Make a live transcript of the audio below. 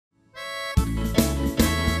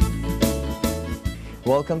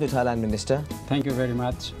Welcome to Thailand, Minister. Thank you very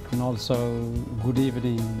much, and also good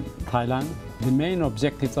evening, Thailand. The main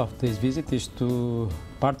objective of this visit is to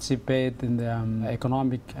participate in the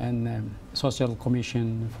Economic and Social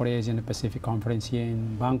Commission for Asia and Pacific Conference here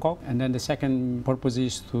in Bangkok. And then the second purpose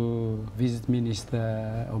is to visit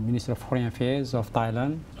Minister of Foreign Affairs of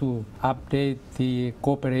Thailand to update the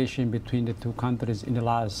cooperation between the two countries in the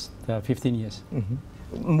last 15 years.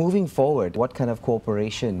 Moving forward, what kind of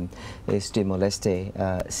cooperation is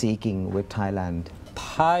Timor-Leste seeking with Thailand?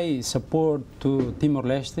 Thai support to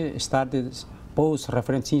Timor-Leste started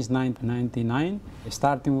post-reference since 1999,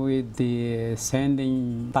 starting with the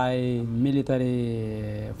sending Thai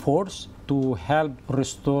military force to help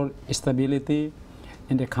restore stability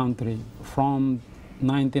in the country from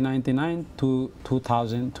 1999 to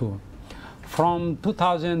 2002. From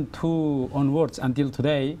 2002 onwards until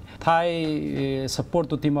today, Thai support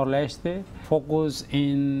to Timor-Leste focus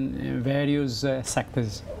in various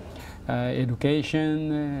sectors.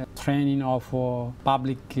 Education, training of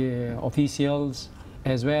public officials,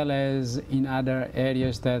 as well as in other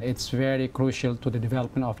areas that it's very crucial to the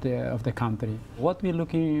development of the country. What we're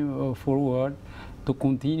looking forward to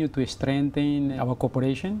continue to strengthen our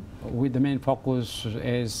cooperation with the main focus,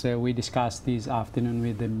 as we discussed this afternoon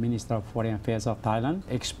with the Minister of Foreign Affairs of Thailand,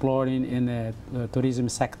 exploring in the tourism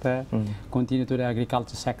sector, continue to the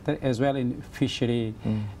agriculture sector, as well in fishery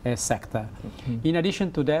sector. In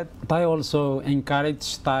addition to that, Thai also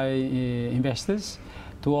encourage Thai investors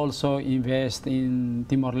to also invest in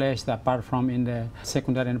Timor-Leste, apart from in the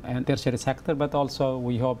secondary and tertiary sector, but also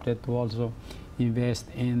we hope that to also invest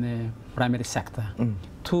in the primary sector.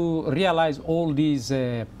 To realize all these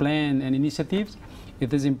plans and initiatives,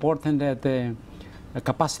 it is important that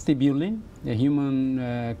capacity building, the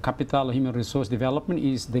human capital, human resource development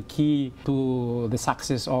is the key to the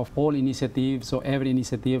success of all initiatives or every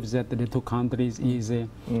initiative that the two countries is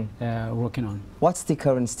working on. What's the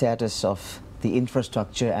current status of the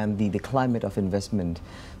infrastructure and the climate of investment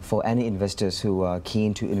for any investors who are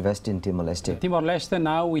keen to invest in Timor-Leste? Timor-Leste,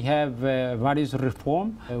 now we have various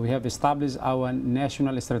reforms. We have established our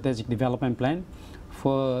national strategic development plan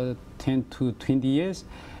for 10 to 20 years.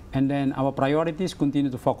 And then our priorities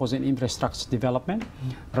continue to focus on infrastructure development.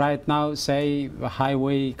 Right now, say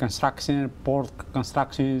highway construction, port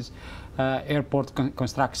constructions, airport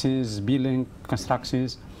constructions, building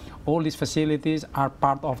constructions. All these facilities are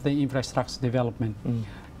part of the infrastructure development.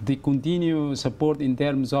 The continued support in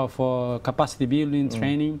terms of capacity building,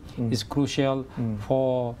 training is crucial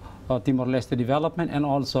for Timor-Leste development, and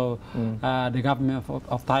also the government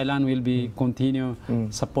of Thailand will be continue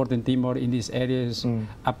supporting Timor in these areas,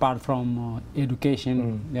 apart from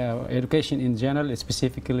education, education in general,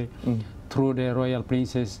 specifically through the Royal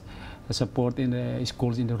Princess support in the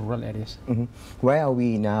schools in the rural areas. Where are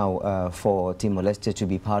we now for Timor-Leste to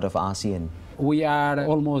be part of ASEAN? We are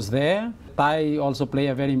almost there. Thai also play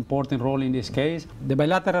a very important role in this case. The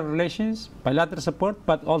bilateral relations, bilateral support,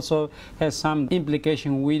 but also has some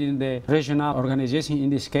implication within the regional organization, in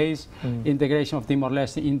this case, integration of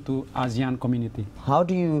Timor-Leste into ASEAN community. How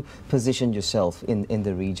do you position yourself in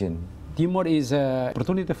the region? Timor is an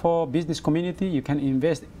opportunity for business community. You can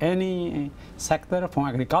invest any sector, from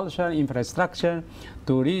agriculture, infrastructure,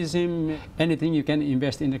 tourism, anything you can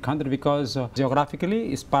invest in the country, because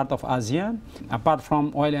geographically it's part of ASEAN. Apart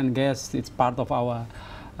from oil and gas, it's part of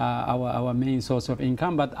our main source of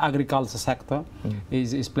income, but agriculture sector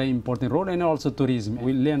is playing an important role, and also tourism.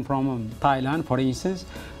 We learn from Thailand, for instance,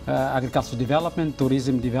 agriculture development,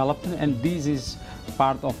 tourism development, and this is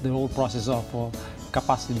part of the whole process of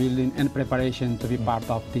capacity building and preparation to be part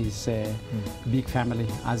of this big family,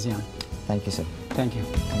 ASEAN. Thank you, sir. Thank you.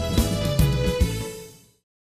 Thank you.